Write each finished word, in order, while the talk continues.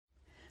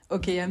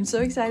Okay, I'm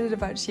so excited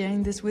about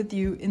sharing this with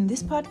you. In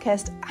this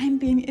podcast, I'm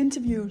being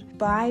interviewed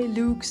by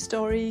Luke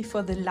Story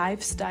for the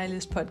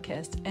Stylist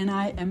podcast, and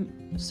I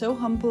am so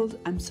humbled,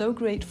 I'm so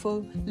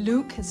grateful.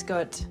 Luke has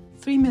got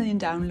 3 million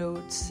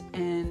downloads,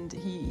 and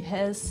he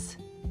has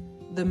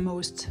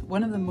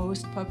one of the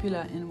most popular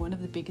and one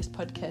of the biggest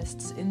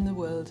podcasts in the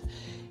world.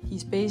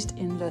 He's based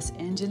in Los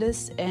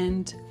Angeles,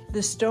 and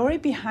the story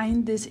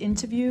behind this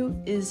interview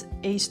is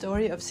a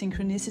story of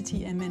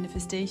synchronicity and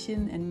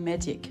manifestation and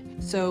magic.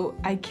 So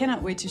I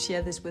cannot wait to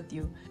share this with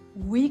you.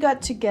 We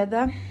got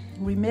together,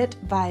 we met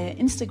via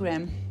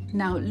Instagram.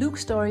 Now, Luke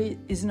Story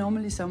is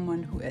normally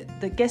someone who,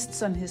 the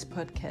guests on his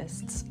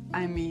podcasts,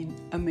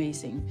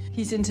 amazing.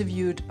 He's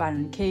interviewed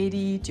Byron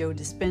Katie, Joe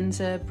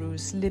Dispenza,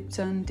 Bruce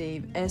Lipton,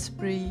 Dave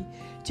Asprey,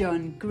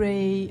 John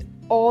Gray,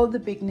 all the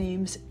big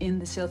names in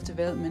the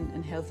self-development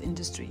and health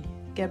industry.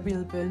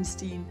 Gabrielle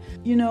Bernstein,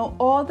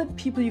 all the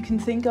people you can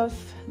think of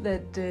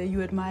that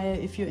you admire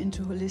if you're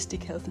into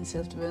holistic health and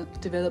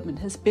self-development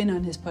has been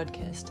on his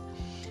podcast.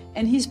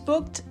 And he's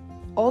booked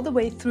all the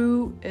way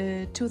through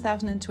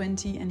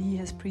 2020, and he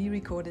has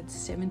pre-recorded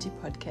 70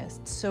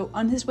 podcasts. So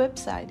on his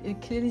website,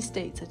 it clearly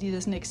states that he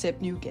doesn't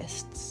accept new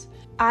guests.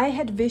 I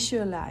had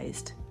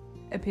visualized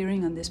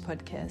appearing on this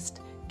podcast,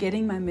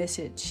 getting my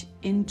message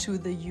into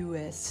the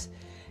US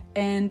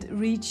and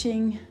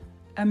reaching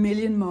 1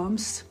 million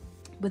moms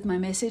with my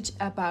message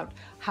about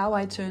how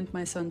I turned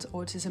my son's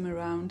autism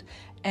around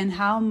and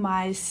how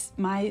my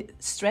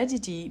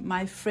strategy,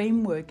 my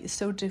framework is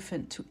so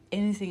different to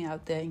anything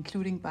out there,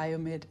 including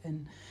biomed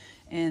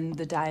and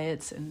the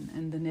diets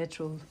and the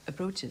natural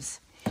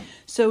approaches.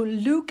 So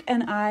Luke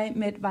and I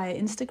met via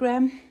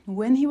Instagram.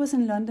 When he was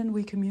in London,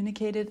 we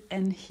communicated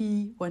and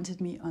he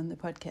wanted me on the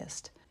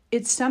podcast.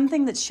 It's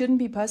something that shouldn't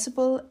be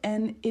possible,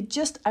 and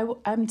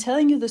I'm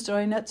telling you the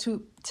story not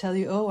to tell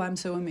you, oh, I'm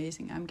so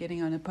amazing, I'm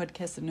getting on a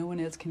podcast that no one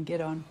else can get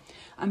on.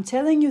 I'm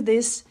telling you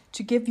this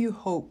to give you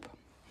hope,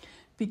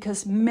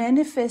 because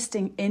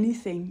manifesting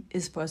anything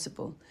is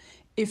possible.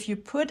 If you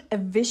put a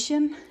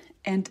vision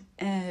and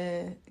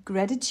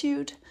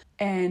gratitude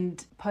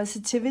and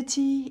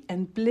positivity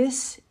and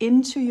bliss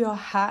into your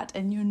heart,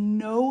 and you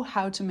know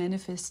how to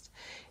manifest,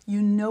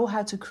 you know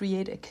how to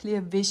create a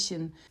clear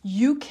vision,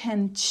 you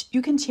can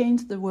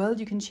change the world,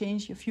 you can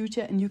change your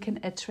future, and you can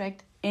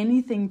attract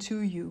anything to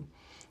you.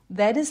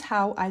 That is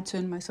how I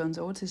turned my son's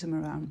autism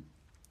around.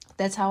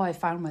 That's how I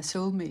found my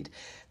soulmate.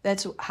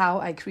 That's how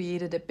I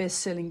created a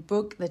best-selling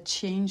book that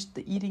changed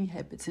the eating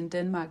habits in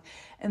Denmark.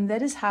 And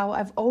that is how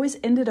I've always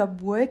ended up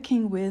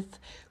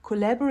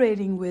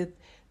collaborating with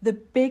the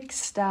big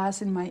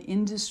stars in my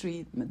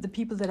industry, the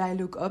people that I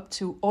look up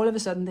to. All of a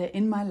sudden, they're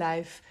in my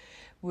life.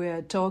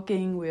 We're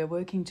talking, we're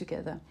working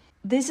together.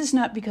 This is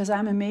not because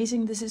I'm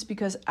amazing. This is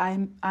because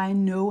I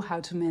know how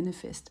to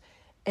manifest,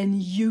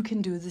 and you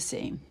can do the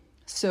same.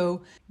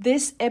 So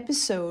this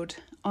episode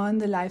on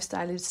the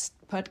Stylist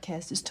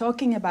podcast is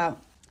talking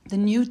about the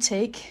new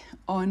take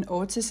on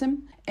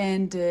autism.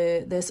 And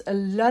there's a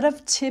lot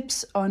of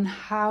tips on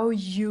how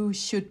you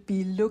should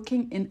be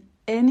looking in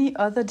any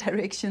other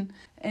direction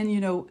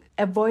and,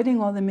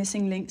 avoiding all the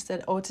missing links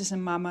that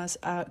autism mamas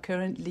are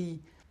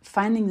currently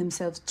finding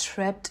themselves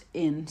trapped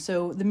in.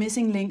 So the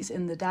missing links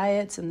in the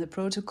diets and the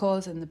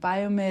protocols and the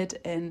biomed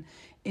and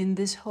in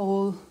this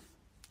whole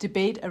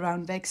debate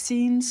around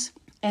vaccines,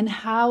 and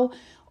how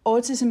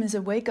autism is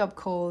a wake-up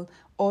call.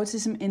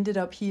 Autism ended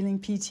up healing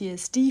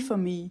PTSD for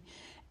me,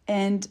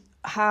 and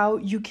how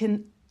you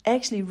can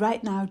actually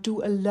right now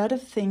do a lot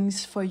of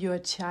things for your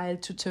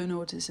child to turn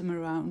autism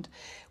around.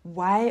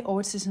 Why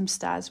autism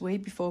starts way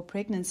before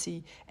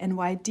pregnancy, and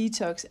why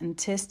detox and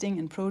testing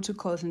and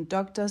protocols and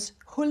doctors,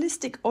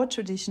 holistic or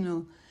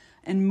traditional,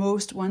 and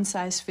most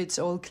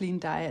one-size-fits-all clean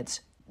diets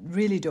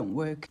really don't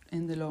work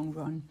in the long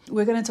run.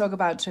 We're going to talk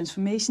about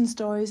transformation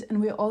stories, and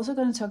we're also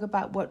going to talk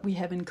about what we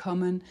have in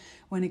common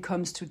when it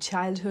comes to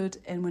childhood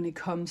and when it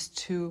comes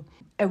to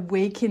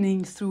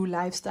awakening through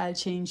lifestyle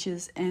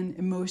changes and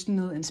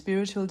emotional and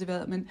spiritual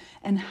development,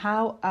 and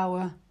how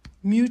our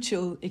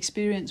mutual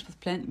experience with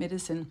plant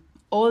medicine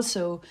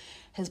also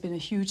has been a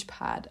huge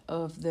part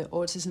of the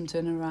autism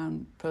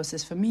turnaround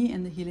process for me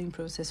and the healing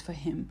process for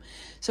him.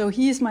 So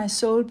he is my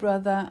soul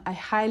brother. I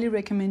highly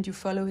recommend you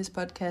follow his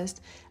podcast.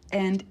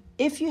 And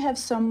if you have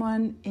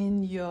someone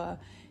in your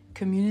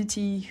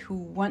community who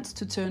wants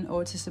to turn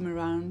autism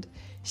around,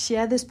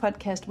 share this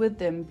podcast with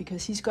them,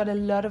 because he's got a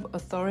lot of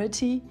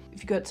authority.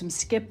 If you've got some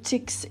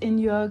skeptics in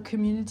your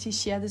community,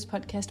 share this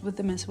podcast with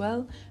them as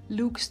well.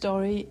 Luke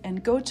Story,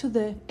 and go to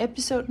the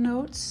episode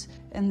notes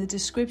and the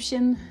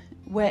description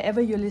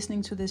wherever you're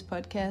listening to this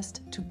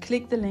podcast to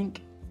click the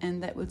link,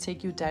 and that will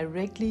take you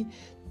directly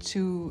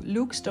to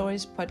Luke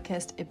Story's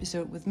podcast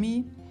episode with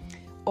me.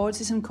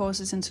 Autism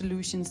Causes and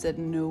Solutions That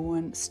No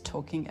One's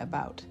Talking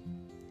About.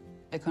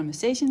 A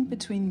conversation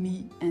between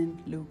me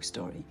and Luke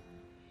Story.